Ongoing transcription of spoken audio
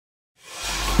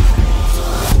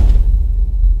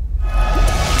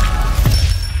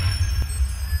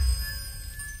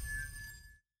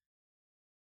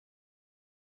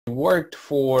worked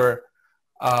for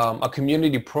a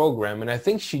community program, and I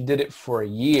think she did it for a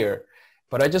year.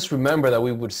 But I just remember that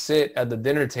we would sit at the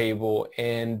dinner table,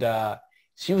 and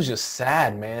she was just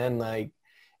sad, man. Like,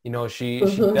 you know, she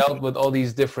Mm-hmm. dealt with all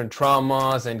these different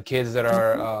traumas and kids that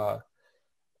are,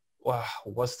 wow,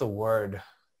 what's the word?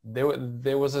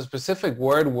 There was a specific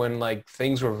word when like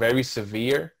things were very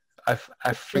severe.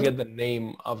 I forget the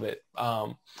name of it.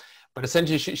 But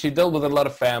essentially, she dealt with a lot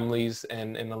of families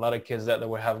and a lot of kids that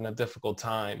were having a difficult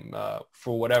time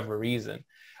for whatever reason.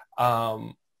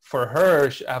 For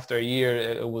her, after a year,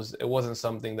 it wasn't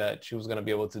something that she was going to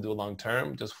be able to do long term,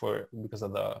 just because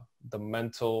of the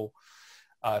mental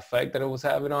effect that it was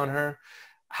having on her.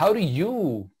 How do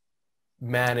you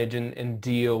manage and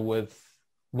deal with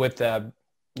that?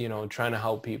 You know, trying to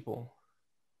help people.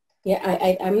 Yeah,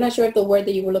 I'm not sure if the word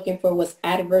that you were looking for was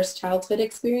adverse childhood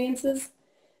experiences.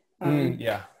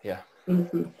 Yeah, yeah.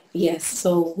 Mhm. Yes,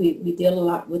 so we deal a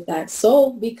lot with that. So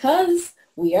because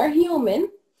we are human,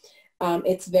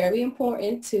 it's very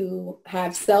important to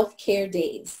have self-care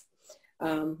days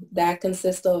that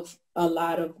consist of a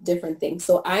lot of different things.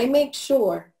 So I make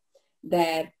sure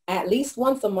that at least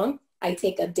once a month, I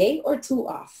take a day or two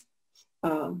off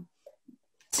um,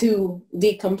 to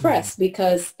decompress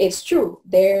because it's true.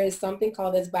 There is something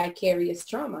called as vicarious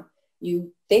trauma.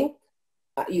 You think,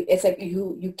 it's like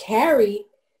you carry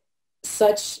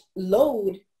such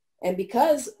load, and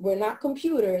because we're not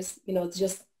computers, you know,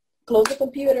 just close the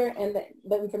computer and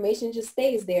the information just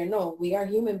stays there. No, we are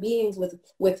human beings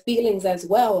with feelings as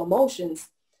well, emotions.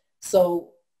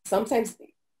 So sometimes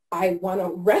I want to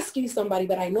rescue somebody,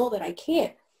 but I know that I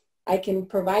can't. I can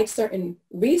provide certain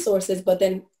resources, but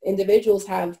then individuals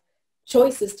have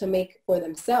choices to make for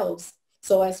themselves.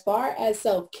 So as far as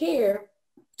self-care,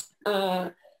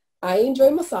 I enjoy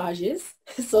massages.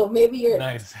 So maybe you're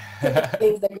Nice.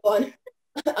 things that go on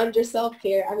under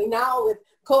self-care. I mean, now with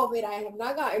COVID, I have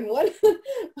not gotten one,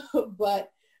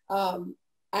 but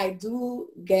I do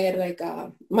get like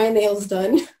my nails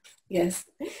done. Yes.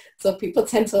 So people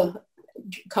tend to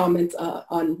comment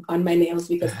on my nails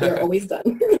because they're always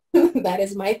done. That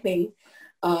is my thing.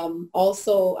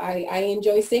 Also, I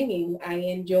enjoy singing. I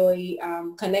enjoy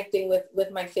connecting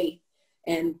with my faith.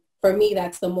 And for me,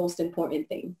 that's the most important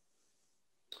thing.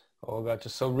 Oh, gotcha.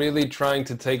 So really trying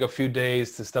to take a few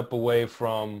days to step away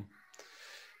from,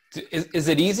 is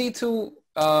it easy to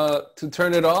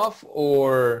turn it off,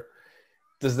 or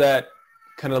does that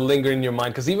kind of linger in your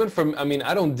mind? Because even from, I mean,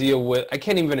 I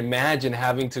can't even imagine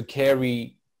having to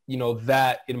carry, you know,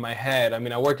 that in my head. I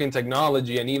mean, I work in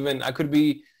technology, and even I could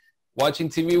be watching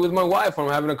TV with my wife, or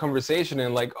I'm having a conversation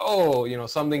and like, oh, you know,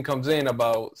 something comes in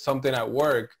about something at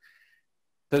work.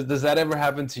 Does that ever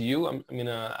happen to you? I mean,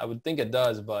 I would think it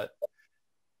does, but.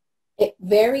 It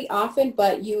very often,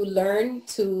 but you learn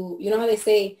to, you know how they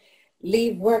say,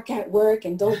 leave work at work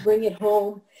and don't bring it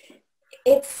home.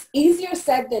 It's easier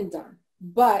said than done.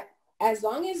 But as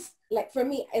long as, like for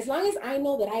me, as long as I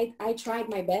know that I tried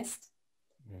my best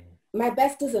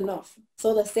is enough.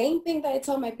 So the same thing that I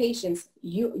tell my patients,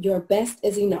 your best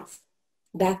is enough.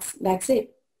 That's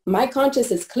it. My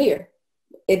conscience is clear.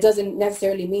 It doesn't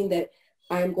necessarily mean that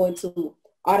I'm going to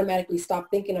automatically stop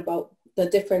thinking about the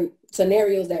different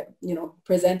scenarios that, you know,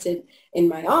 presented in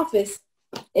my office.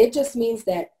 It just means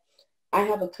that I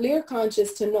have a clear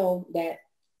conscience to know that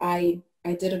I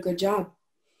did a good job.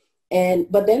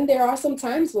 But then there are some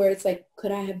times where it's like,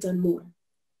 could I have done more?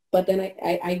 But then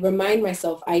I remind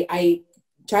myself, I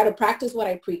try to practice what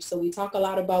I preach. So we talk a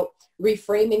lot about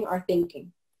reframing our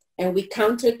thinking, and we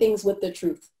counter things with the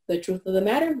truth. The truth of the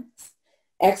matter,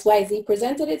 XYZ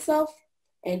presented itself,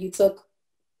 and you took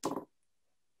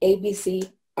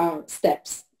ABC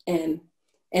steps, and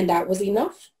that was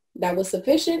enough. That was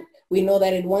sufficient. We know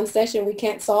that in one session we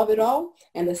can't solve it all.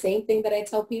 And the same thing that I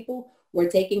tell people, we're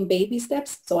taking baby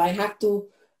steps. So I have to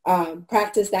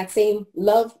practice that same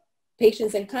love,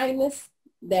 patience, and kindness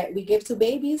that we give to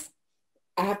babies.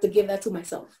 I have to give that to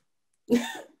myself.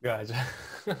 Gotcha.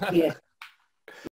 Yeah.